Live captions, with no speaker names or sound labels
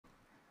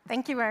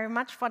Thank you very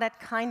much for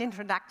that kind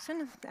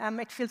introduction.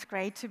 It feels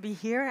great to be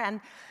here. And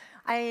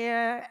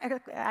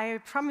I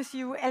promise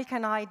you, Elke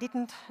and I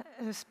didn't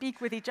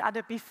speak with each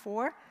other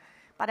before,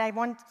 but I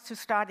want to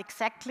start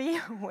exactly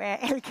where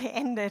Elke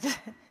ended.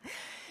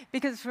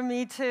 Because for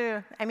me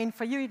too, I mean,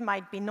 for you it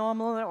might be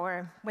normal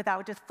or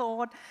without a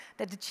thought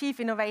that the Chief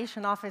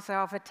Innovation Officer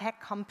of a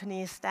tech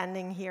company is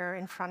standing here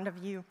in front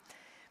of you.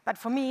 But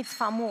for me it's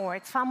far more.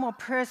 It's far more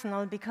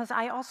personal because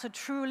I also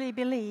truly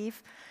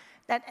believe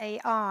that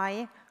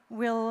AI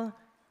will,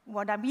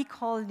 what we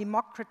call,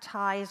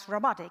 democratize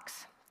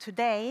robotics.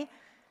 Today,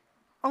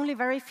 only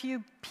very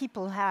few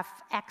people have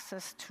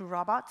access to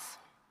robots,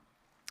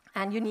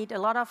 and you need a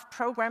lot of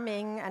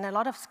programming and a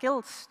lot of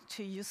skills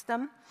to use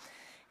them.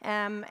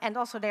 And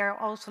also there are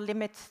also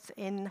limits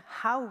in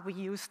how we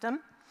use them.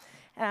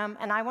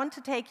 And I want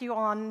to take you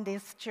on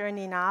this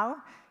journey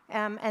now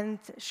and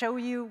show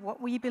you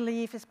what we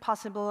believe is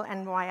possible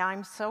and why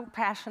I'm so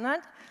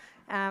passionate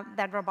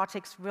that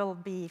robotics will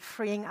be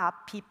freeing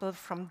up people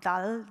from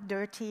dull,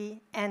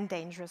 dirty, and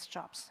dangerous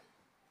jobs.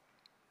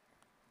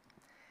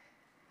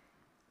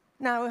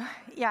 Now,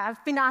 yeah,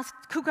 I've been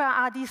asked, KUKA,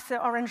 are these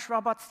orange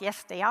robots?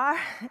 Yes, they are.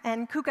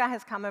 And KUKA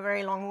has come a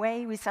very long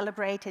way. We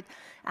celebrated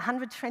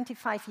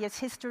 125 years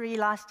history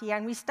last year.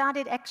 And we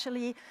started,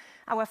 actually,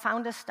 our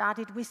founders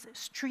started with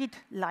street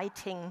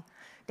lighting.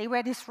 They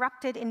were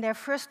disrupted in their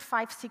first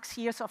 5-6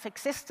 years of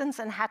existence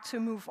and had to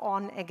move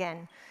on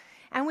again.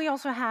 And we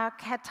also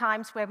had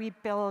times where we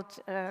built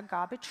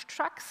garbage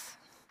trucks,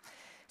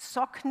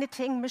 sock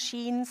knitting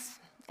machines,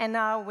 and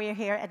now we're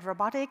here at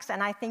robotics.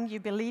 And I think you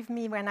believe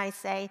me when I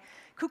say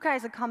KUKA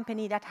is a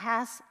company that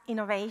has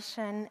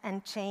innovation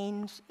and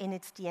change in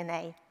its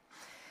DNA.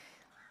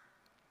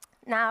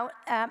 Now,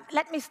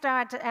 let me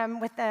start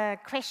with a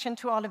question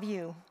to all of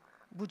you.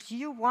 Would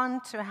you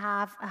want to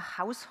have a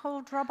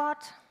household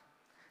robot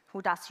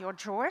who does your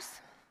chores,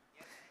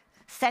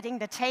 setting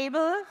the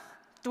table,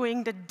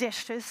 doing the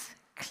dishes,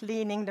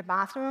 cleaning the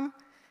bathroom?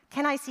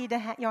 Can I see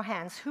your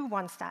hands? Who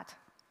wants that?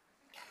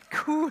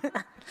 Cool.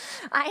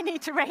 I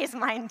need to raise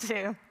mine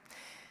too.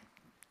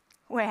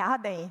 Where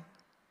are they?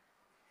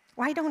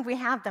 Why don't we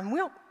have them?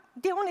 Well,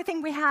 the only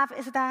thing we have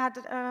is that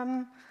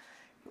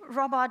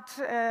robot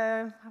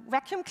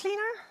vacuum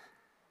cleaner.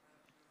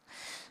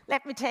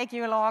 Let me take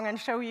you along and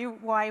show you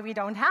why we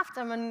don't have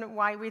them and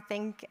why we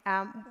think,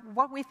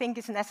 what we think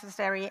is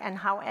necessary and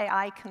how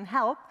AI can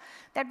help,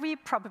 that we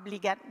probably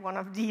get one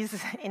of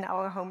these in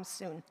our homes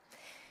soon.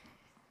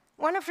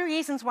 One of the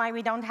reasons why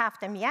we don't have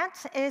them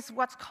yet is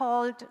what's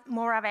called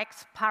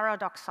Moravec's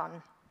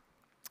paradoxon.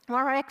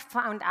 Moravec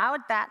found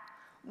out that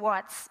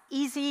what's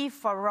easy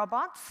for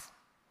robots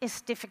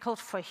is difficult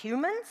for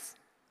humans,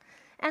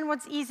 and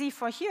what's easy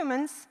for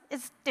humans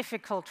is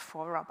difficult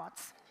for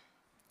robots.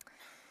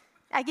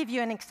 I give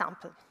you an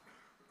example.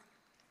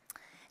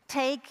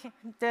 Take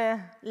the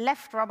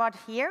left robot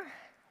here,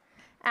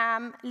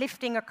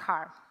 lifting a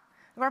car.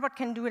 The robot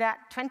can do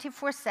that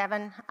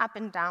 24/7, up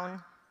and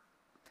down.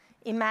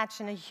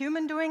 Imagine a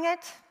human doing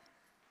it.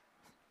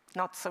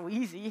 Not so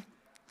easy,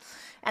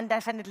 and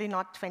definitely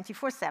not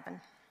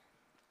 24/7.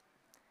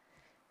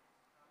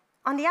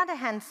 On the other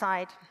hand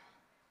side,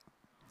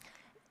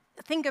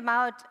 think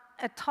about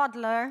a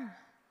toddler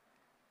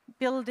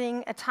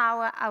building a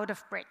tower out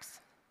of bricks.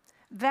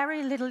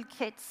 Very little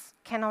kids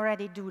can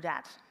already do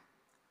that.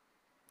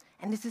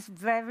 And this is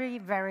very,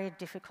 very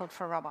difficult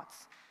for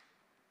robots.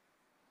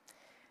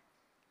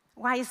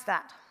 Why is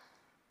that?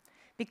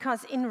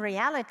 Because in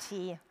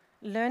reality,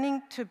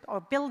 learning to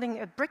or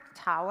building a brick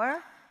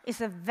tower is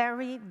a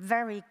very,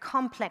 very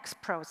complex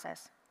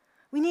process.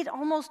 We need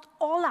almost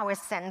all our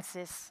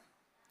senses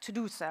to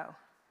do so.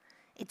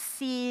 It's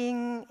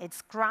seeing,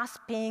 it's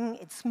grasping,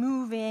 it's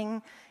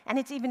moving, and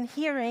it's even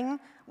hearing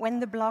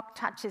when the block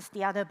touches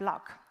the other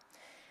block.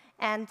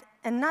 And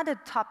another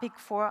topic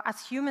for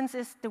us humans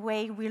is the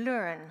way we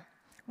learn.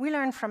 We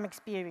learn from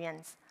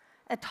experience.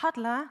 A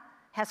toddler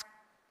has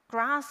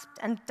grasped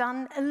and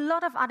done a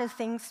lot of other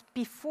things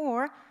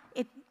before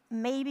it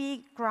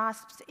maybe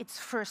grasps its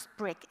first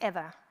brick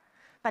ever.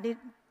 But it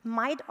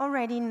might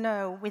already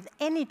know with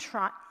any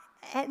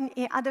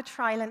other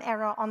trial and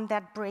error on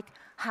that brick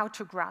how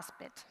to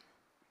grasp it.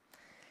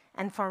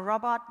 And for a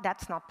robot,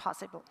 that's not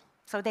possible.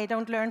 So they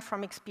don't learn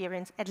from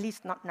experience, at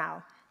least not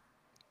now.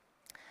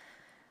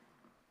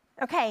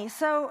 Okay,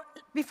 so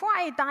before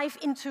I dive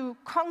into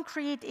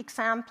concrete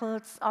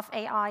examples of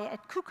AI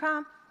at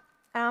KUKA,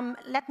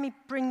 let me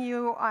bring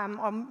you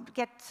or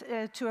get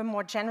to a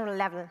more general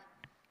level.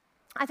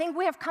 I think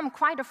we have come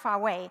quite a far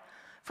way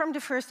from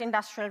the first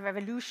industrial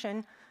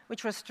revolution,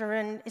 which was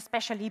driven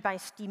especially by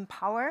steam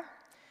power,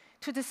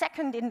 to the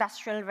second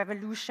industrial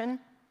revolution,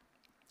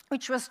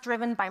 which was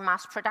driven by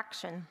mass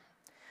production,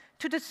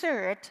 to the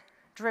third,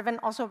 driven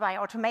also by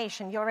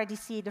automation. You already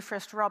see the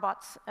first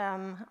robots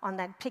on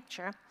that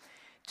picture,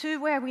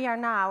 to where we are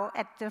now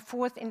at the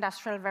fourth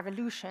industrial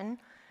revolution,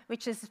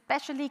 which is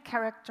especially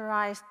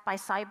characterized by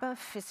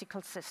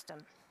cyber-physical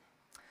system.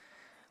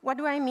 What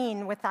do I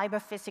mean with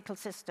cyber-physical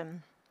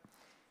system?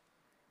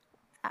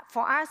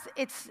 For us,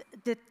 it's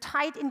the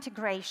tight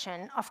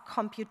integration of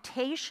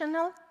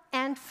computational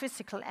and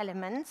physical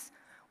elements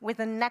with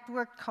a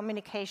networked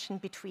communication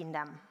between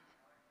them.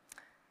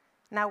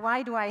 Now,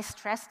 why do I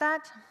stress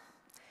that?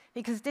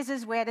 Because this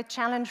is where the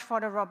challenge for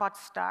the robot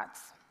starts.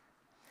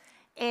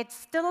 It's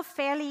still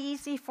fairly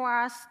easy for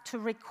us to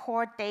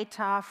record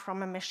data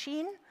from a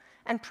machine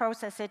and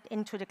process it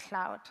into the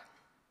cloud.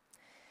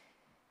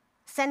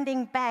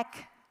 Sending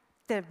back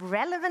the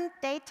relevant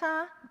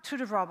data to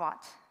the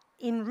robot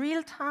in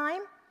real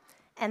time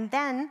and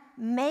then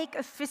make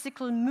a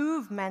physical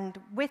movement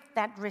with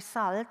that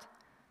result,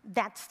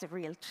 that's the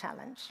real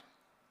challenge.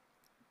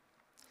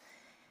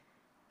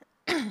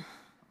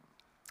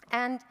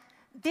 And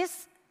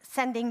this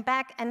sending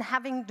back and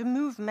having the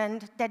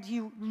movement that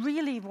you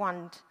really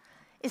want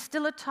is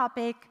still a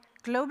topic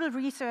global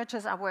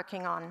researchers are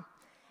working on.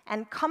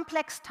 And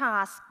complex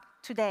tasks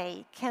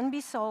today can be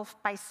solved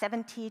by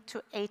 70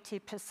 to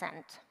 80%.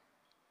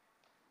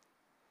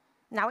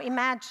 Now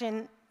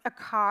imagine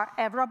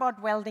a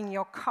robot welding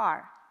your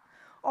car,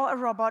 or a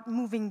robot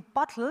moving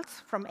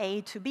bottles from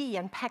A to B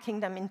and packing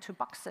them into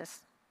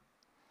boxes.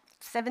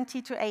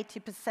 70 to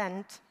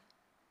 80%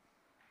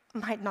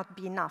 might not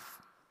be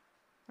enough,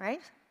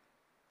 right?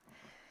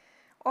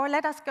 Or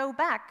let us go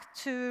back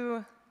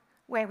to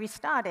where we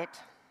started.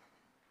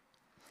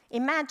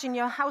 Imagine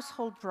your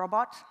household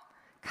robot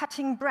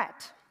cutting bread,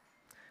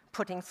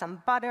 putting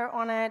some butter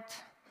on it,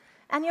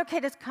 and your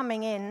kid is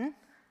coming in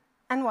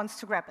and wants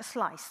to grab a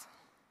slice.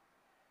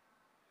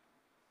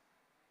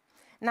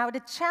 Now,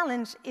 the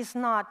challenge is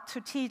not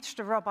to teach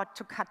the robot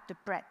to cut the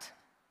bread.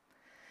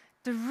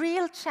 The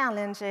real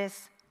challenge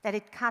is that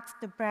it cuts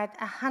the bread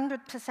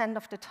 100%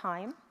 of the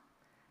time,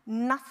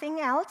 nothing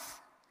else,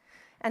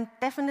 and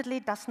definitely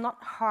does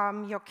not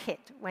harm your kid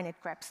when it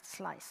grabs the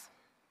slice.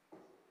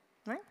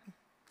 Right?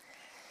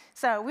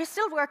 So we're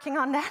still working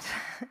on that.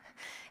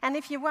 And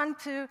if you want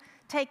to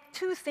take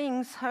two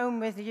things home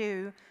with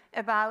you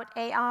about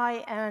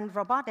AI and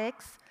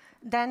robotics,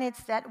 then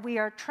it's that we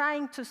are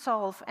trying to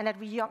solve and that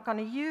we are going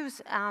to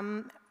use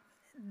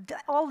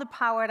all the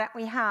power that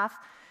we have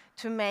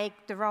to make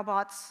the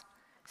robots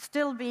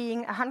still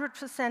being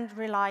 100%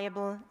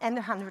 reliable and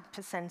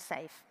 100%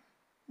 safe.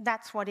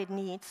 That's what it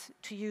needs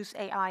to use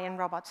AI and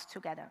robots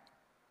together.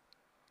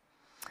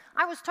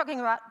 I was talking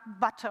about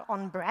butter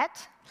on bread.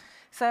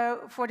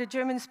 So for the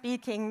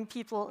German-speaking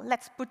people,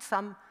 let's put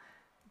some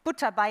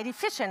Butter bei die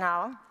Fische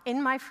now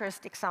in my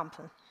first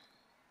example.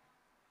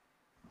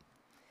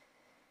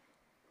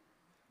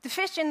 The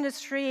fish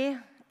industry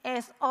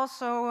is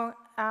also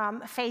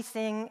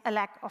facing a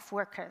lack of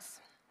workers.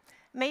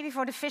 Maybe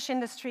for the fish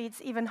industry,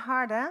 it's even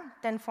harder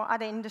than for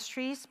other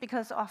industries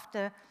because of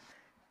the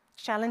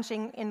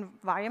challenging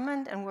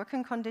environment and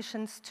working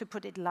conditions, to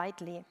put it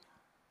lightly.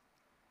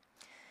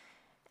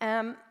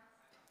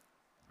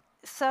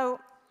 So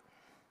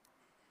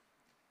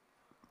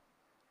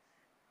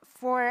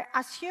for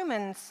us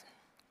humans,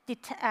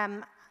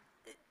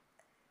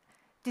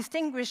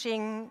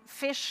 distinguishing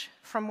fish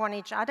from one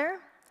each other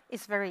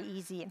is very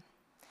easy.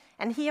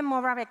 And here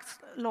Moravec's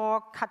law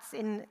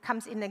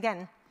comes in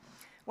again.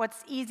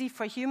 What's easy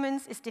for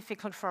humans is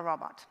difficult for a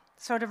robot.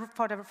 So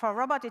for a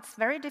robot, it's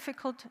very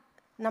difficult,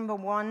 number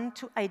one,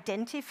 to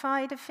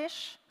identify the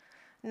fish,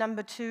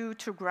 number two,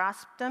 to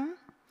grasp them,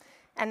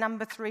 and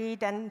number three,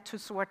 then to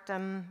sort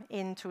them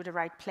into the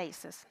right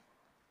places.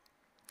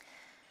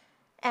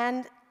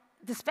 And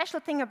the special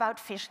thing about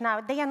fish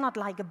now, they are not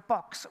like a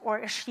box or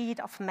a sheet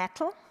of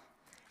metal.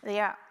 They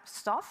are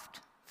soft,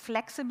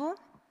 flexible,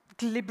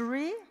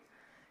 glibbery.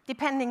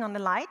 Depending on the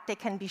light, they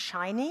can be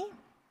shiny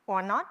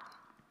or not.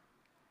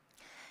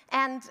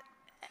 And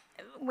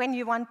when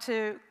you want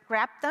to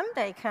grab them,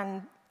 they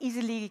can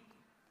easily,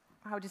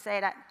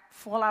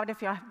 fall out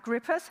of your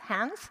gripper's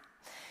hands.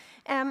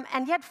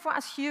 And yet for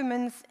us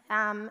humans,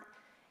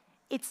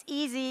 it's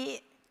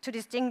easy to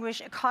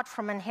distinguish a cod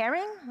from a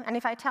herring. And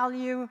if I tell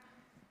you,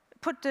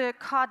 put the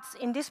cods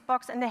in this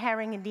box and the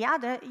herring in the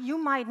other, you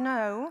might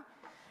know,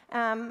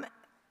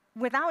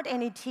 without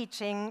any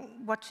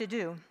teaching, what to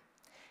do.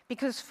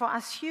 Because for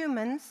us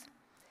humans,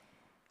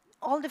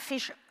 all the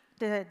fish,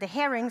 the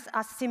herrings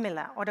are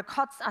similar, or the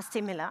cods are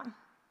similar.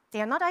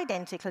 They are not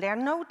identical. There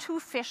are no two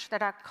fish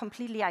that are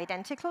completely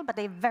identical, but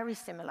they're very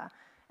similar.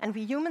 And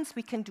we humans,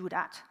 we can do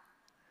that.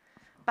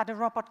 But a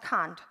robot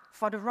can't.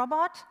 For the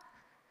robot,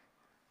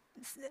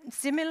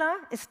 similar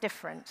is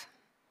different.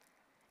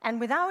 And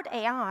without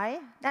AI,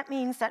 that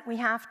means that we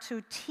have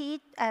to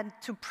teach and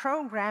to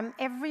program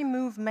every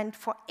movement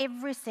for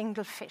every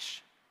single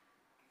fish.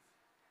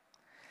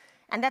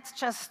 And that's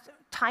just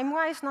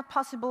time-wise not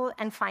possible,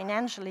 and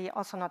financially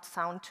also not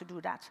sound to do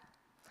that.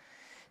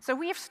 So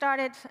we've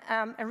started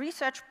a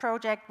research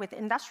project with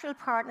industrial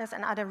partners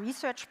and other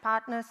research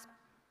partners.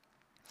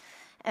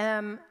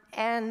 And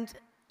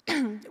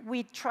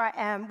we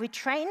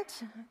trained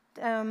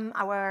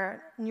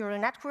our neural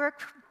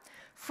network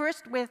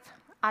first with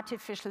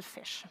artificial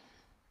fish.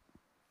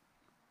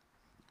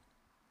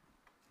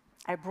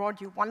 I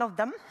brought you one of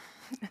them.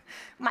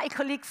 My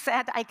colleagues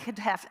said I could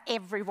have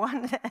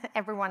everyone,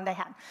 everyone they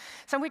had.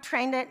 So we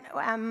trained it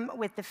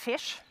with the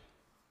fish,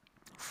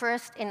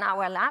 first in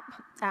our lab,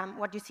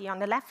 what you see on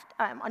the left,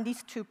 on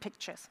these two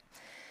pictures.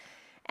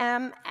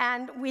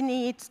 And we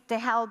need the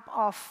help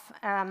of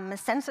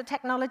sensor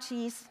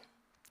technologies,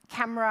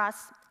 cameras,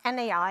 and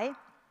AI.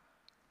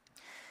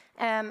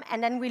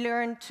 And then we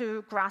learn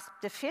to grasp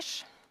the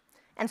fish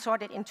and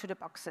sort it into the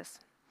boxes.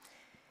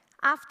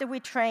 After we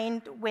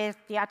trained with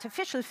the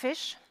artificial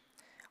fish,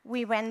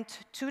 we went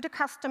to the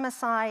customer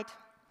side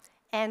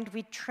and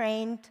we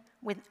trained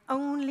with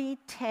only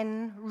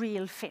 10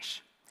 real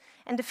fish.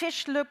 And the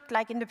fish looked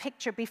like in the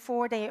picture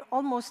before, they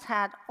almost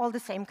had all the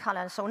same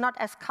color, so not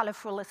as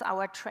colorful as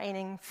our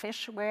training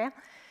fish were.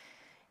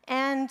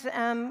 And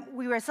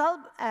we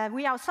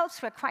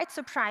ourselves were quite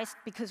surprised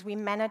because we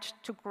managed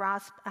to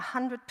grasp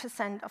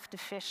 100% of the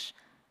fish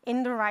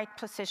in the right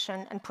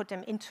position and put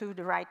them into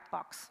the right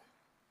box.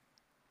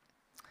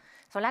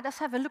 So let us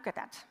have a look at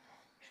that.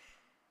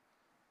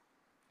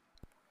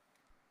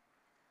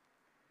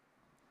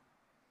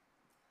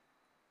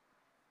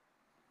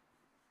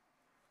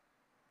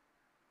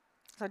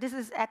 So this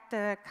is at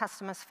the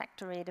customer's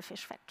factory, the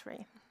fish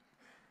factory.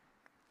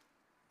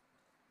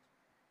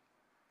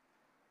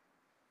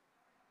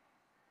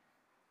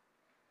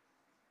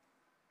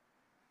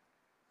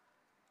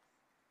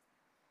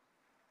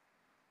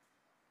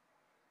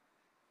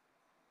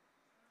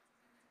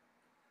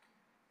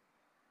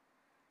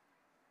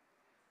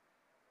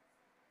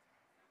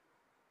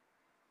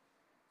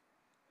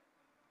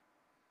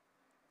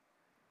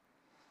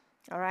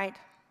 All right,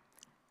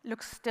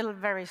 looks still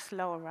very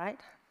slow, right?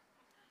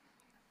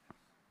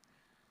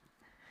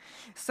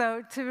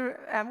 So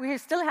we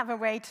still have a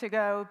way to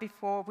go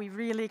before we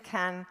really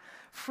can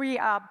free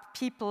up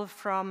people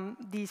from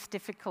these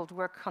difficult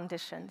work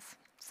conditions.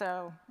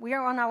 So we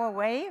are on our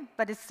way,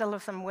 but it's still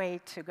some way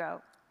to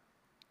go.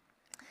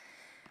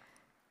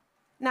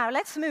 Now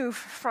let's move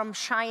from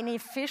shiny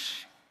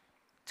fish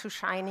to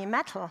shiny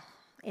metal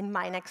in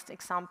my next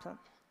example.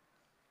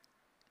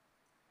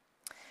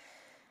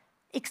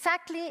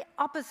 Exactly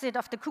opposite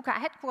of the KUKA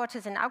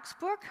headquarters in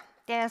Augsburg,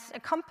 there's a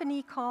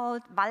company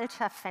called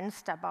Walter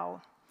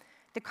Fensterbau.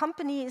 The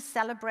company is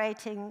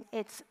celebrating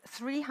its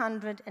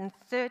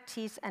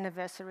 330th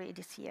anniversary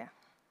this year.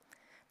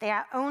 They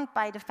are owned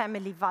by the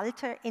family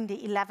Walter in the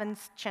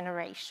 11th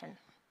generation.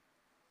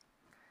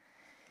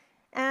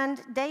 And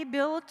they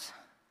built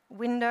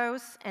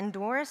windows and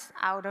doors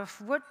out of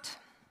wood,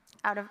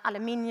 out of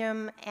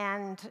aluminium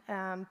and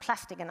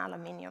plastic and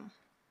aluminium.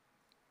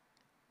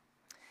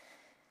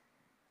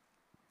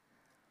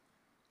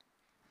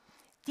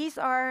 These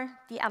are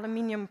the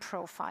aluminium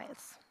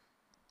profiles.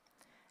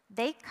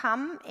 They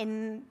come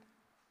in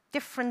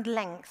different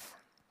lengths.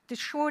 The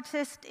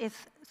shortest is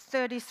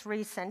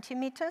 33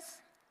 centimeters.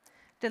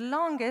 The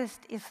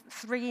longest is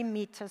 3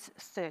 meters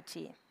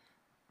 30.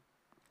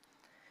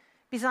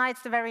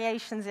 Besides the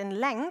variations in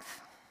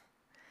length,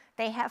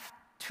 they have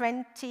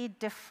 20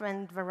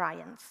 different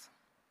variants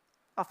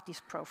of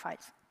these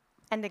profiles.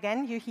 And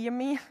again, you hear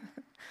me,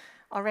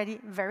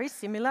 already very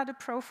similar, the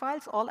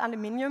profiles, all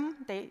aluminium.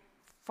 They,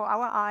 for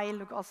our eye,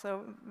 look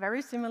also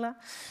very similar,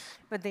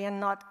 but they are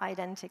not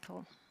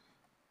identical.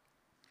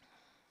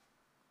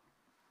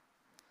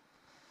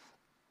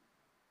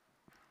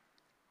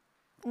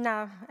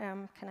 Now,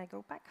 can I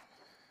go back?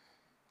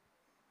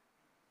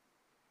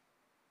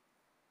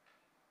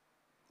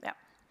 Yeah.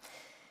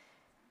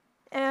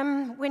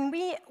 When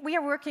we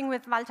are working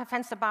with Walter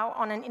Fensterbau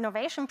on an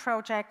innovation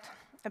project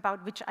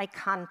about which I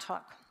can't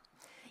talk.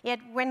 Yet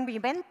when we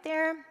went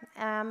there,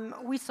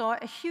 we saw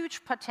a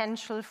huge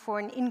potential for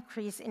an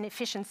increase in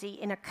efficiency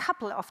in a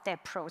couple of their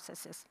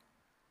processes.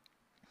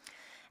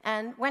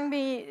 And when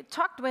we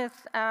talked with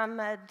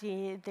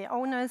the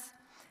owners,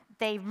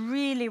 they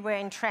really were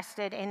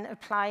interested in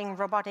applying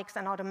robotics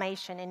and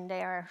automation in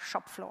their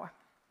shop floor.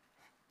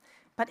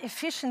 But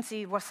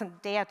efficiency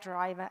wasn't their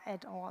driver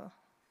at all.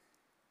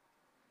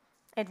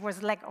 It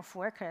was lack of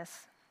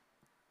workers.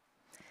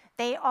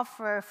 They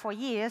offer, for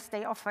years,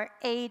 they offer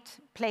 8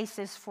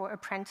 places for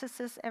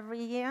apprentices every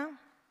year.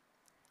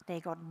 They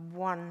got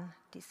 1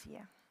 this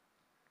year.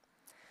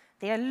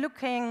 They are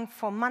looking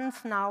for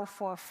months now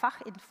for a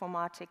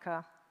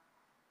Fachinformatiker.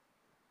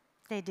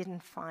 They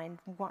didn't find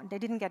one. They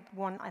didn't get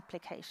 1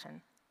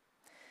 application.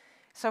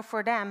 So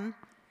for them,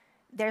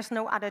 there's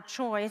no other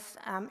choice.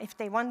 If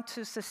they want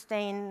to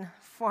sustain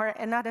for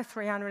another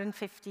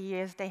 350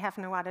 years, they have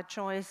no other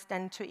choice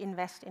than to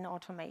invest in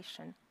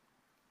automation.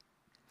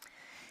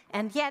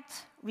 And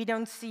yet, we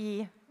don't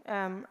see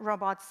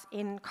robots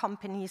in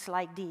companies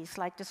like these,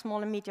 like the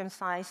small and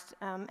medium-sized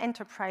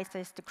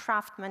enterprises, the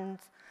craftsmen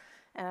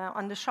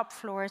on the shop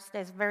floors.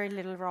 There's very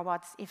little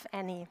robots, if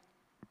any.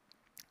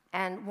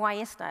 And why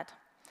is that?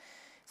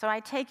 So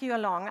I take you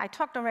along. I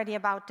talked already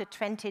about the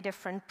 20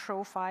 different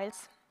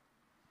profiles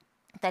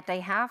that they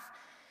have.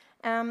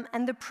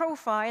 And the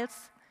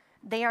profiles,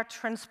 they are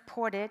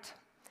transported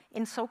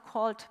in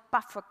so-called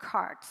buffer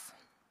carts.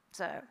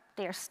 So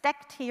they are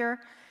stacked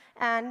here,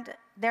 And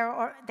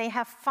they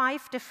have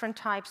 5 different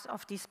types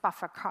of these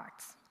buffer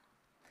cards.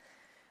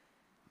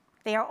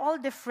 They are all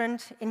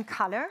different in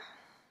color.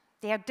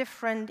 They are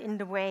different in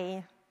the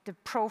way the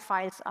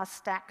profiles are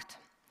stacked.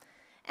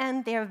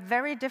 And they are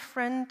very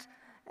different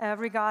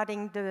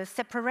regarding the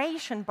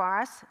separation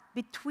bars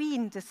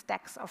between the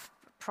stacks of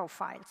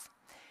profiles.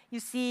 You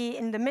see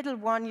in the middle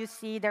one, you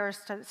see there's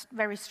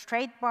very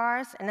straight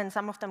bars, and then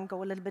some of them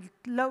go a little bit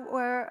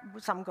lower,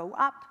 some go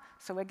up.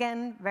 So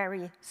again,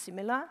 very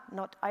similar,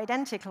 not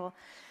identical.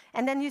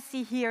 And then you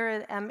see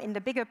here in the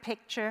bigger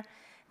picture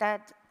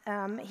that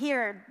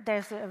here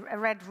there's a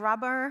red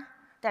rubber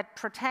that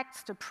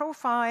protects the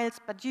profiles,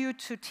 but due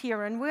to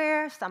tear and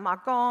wear, some are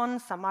gone,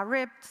 some are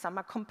ripped, some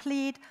are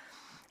complete.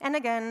 And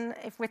again,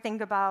 if we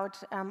think about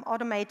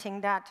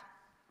automating that,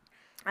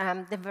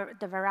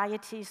 the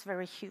variety is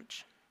very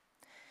huge.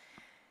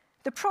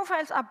 The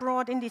profiles are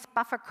brought in these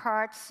buffer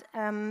cards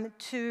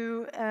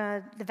to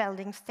the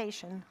welding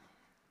station.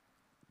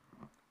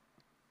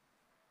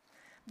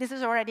 This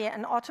is already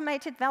an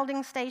automated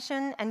welding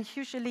station, and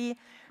usually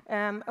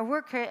a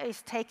worker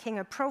is taking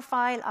a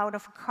profile out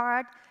of a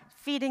card,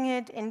 feeding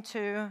it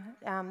into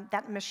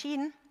that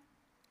machine.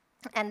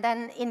 And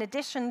then in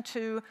addition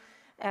to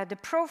the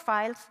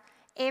profiles,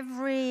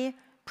 every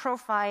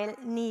profile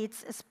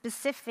needs a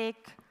specific,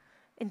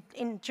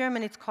 in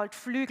German it's called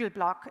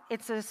Flügelblock.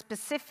 It's a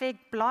specific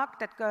block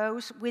that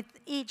goes with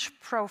each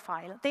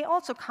profile. They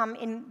also come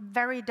in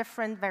very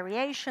different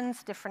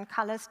variations, different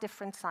colors,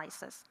 different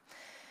sizes.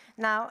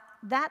 Now,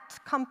 that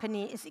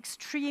company is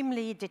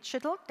extremely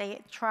digital.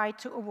 They try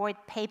to avoid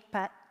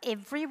paper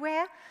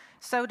everywhere,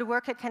 so the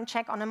worker can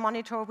check on a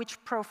monitor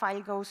which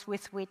profile goes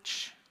with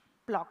which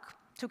block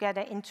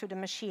together into the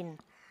machine.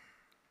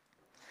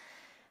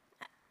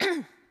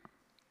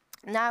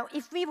 Now,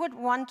 if we would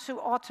want to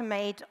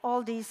automate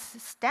all these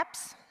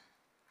steps,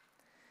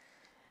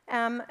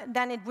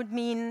 then it would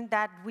mean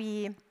that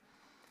we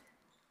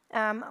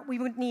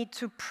would need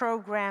to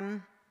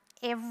program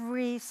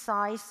every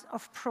size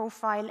of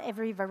profile,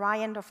 every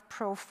variant of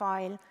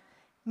profile,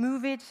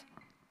 move it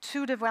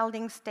to the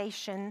welding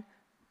station,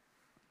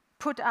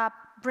 put up,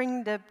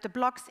 bring the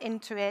blocks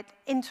into it,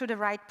 into the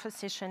right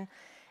position.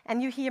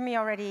 And you hear me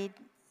already,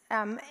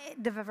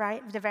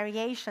 the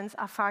variations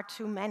are far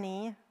too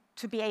many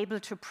to be able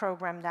to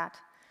program that.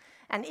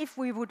 And if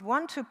we would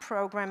want to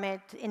program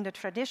it in the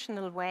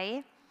traditional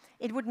way,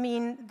 it would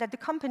mean that the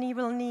company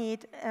will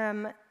need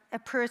a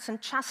person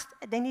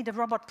they need a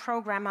robot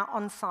programmer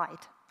on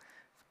site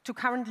to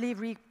currently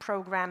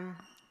reprogram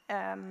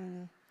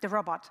the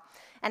robot.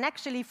 And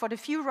actually, for the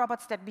few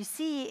robots that we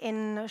see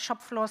in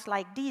shop floors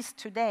like these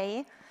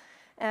today,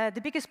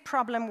 the biggest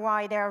problem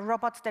why there are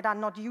robots that are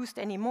not used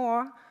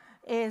anymore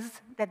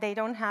is that they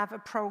don't have a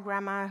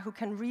programmer who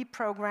can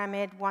reprogram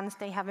it once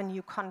they have a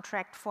new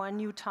contract for a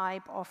new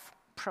type of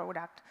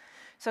product.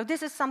 So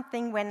this is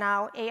something where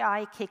now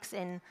AI kicks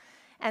in.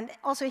 And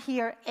also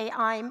here,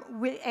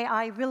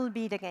 AI will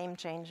be the game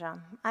changer.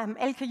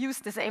 Elke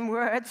used the same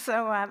word,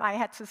 so I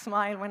had to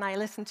smile when I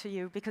listened to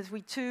you, because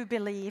we too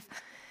believe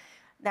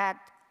that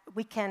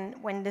we can,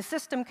 when the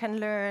system can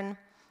learn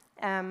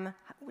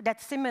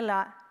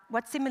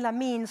what similar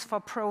means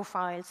for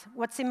profiles,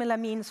 what similar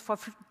means for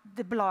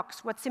the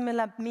blocks, what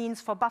similar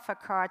means for buffer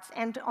cards,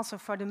 and also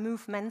for the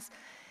movements,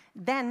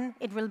 then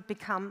it will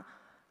become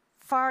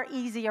far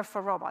easier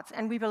for robots,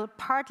 and we will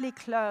partly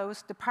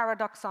close the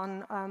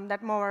paradoxon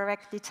that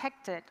Moravec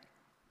detected,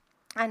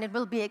 and it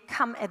will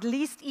become at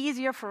least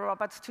easier for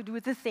robots to do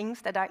the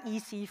things that are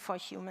easy for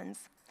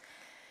humans.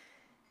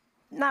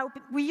 Now,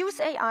 we use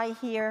AI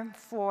here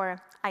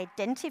for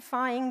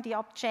identifying the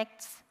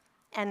objects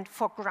and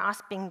for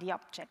grasping the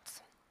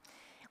objects.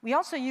 We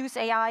also use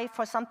AI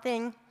for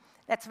something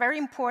that's very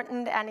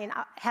important, and it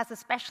has a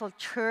special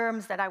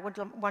terms that I would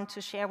want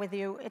to share with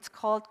you. It's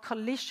called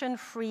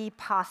collision-free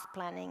path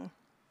planning.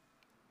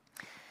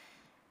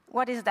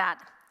 What is that?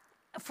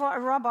 For a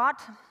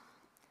robot,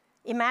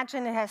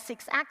 imagine it has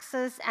 6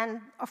 axes,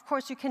 and of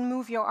course you can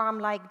move your arm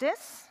like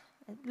this,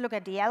 look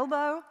at the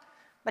elbow,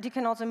 but you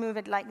can also move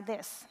it like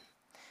this.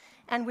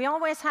 And we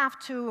always have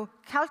to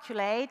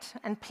calculate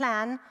and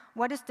plan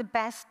what is the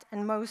best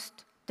and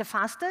the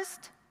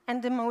fastest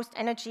and the most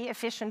energy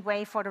efficient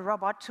way for the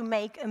robot to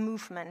make a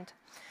movement.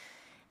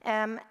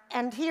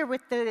 And here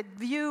with the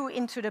view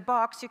into the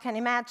box, you can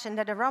imagine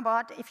that a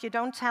robot, if you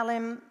don't tell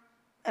him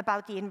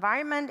about the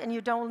environment and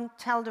you don't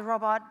tell the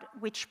robot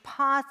which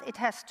path it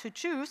has to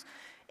choose,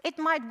 it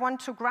might want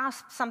to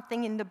grasp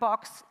something in the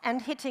box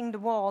and hitting the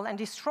wall and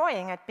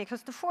destroying it,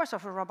 because the force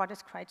of a robot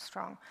is quite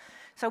strong.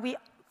 So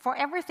for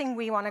everything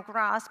we want to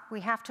grasp,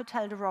 we have to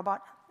tell the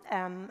robot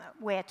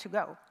where to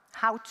go,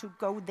 how to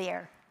go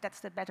there. That's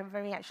the better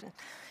variation.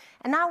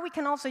 And now we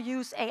can also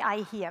use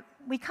AI here.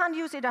 We can't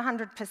use it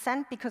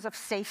 100% because of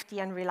safety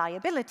and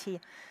reliability,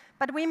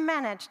 but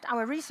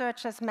our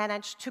researchers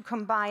managed to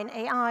combine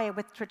AI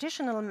with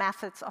traditional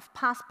methods of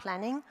path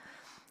planning,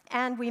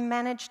 and we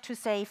managed to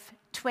save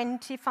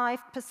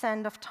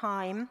 25% of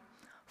time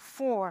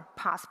for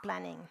path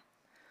planning.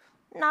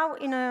 Now,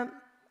 in a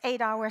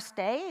 8-hour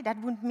day,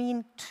 that would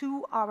mean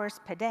 2 hours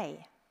per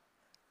day.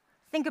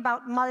 Think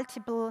about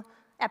multiple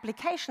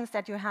applications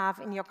that you have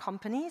in your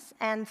companies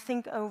and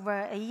think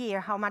over a year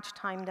how much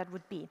time that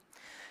would be.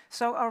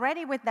 So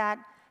already with that,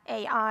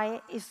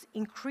 AI is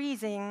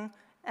increasing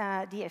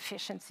the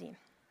efficiency.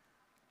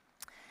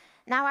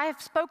 Now, I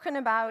have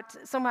spoken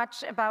so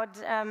much about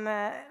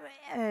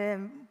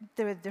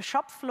the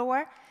shop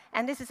floor,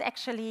 and this is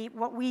actually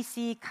what we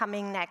see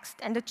coming next.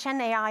 And the Gen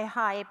AI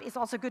hype is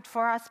also good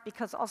for us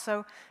because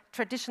also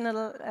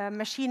traditional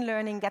machine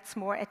learning gets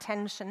more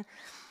attention.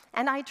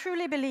 And I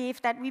truly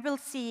believe that we will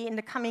see in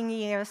the coming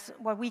years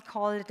what we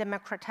call the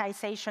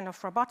democratization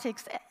of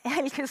robotics.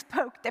 Helge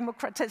spoke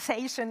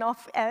democratization of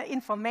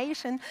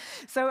information.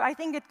 So I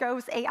think it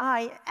goes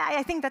AI.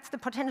 I think that's the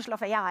potential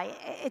of AI.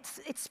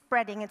 It's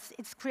spreading.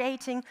 It's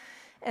creating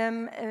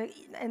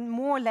a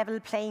more level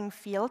playing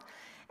field.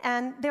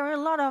 And there are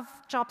a lot of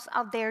jobs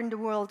out there in the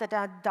world that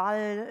are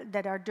dull,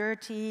 that are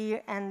dirty,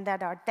 and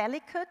that are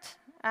delicate.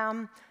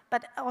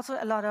 But also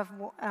a lot of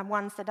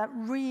ones that are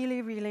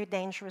really, really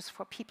dangerous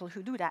for people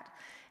who do that.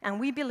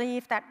 And we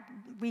believe that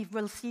we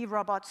will see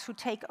robots who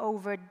take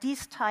over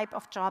these type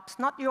of jobs,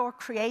 not your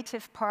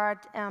creative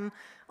part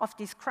of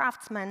these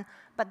craftsmen,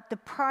 but the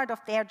part of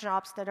their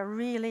jobs that are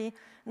really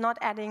not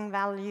adding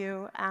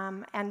value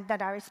and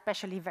that are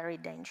especially very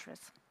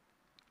dangerous.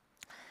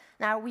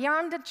 Now, we are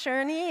on the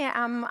journey.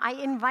 I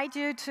invite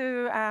you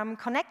to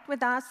connect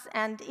with us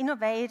and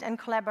innovate and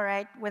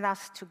collaborate with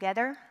us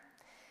together.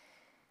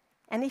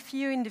 And if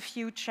you, in the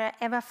future,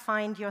 ever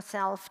find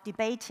yourself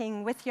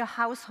debating with your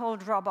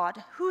household robot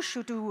who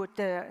should do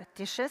the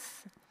dishes,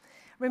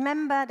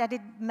 remember that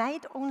it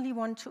might only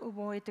want to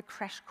avoid the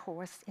crash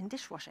course in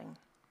dishwashing.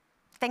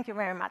 Thank you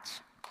very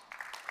much.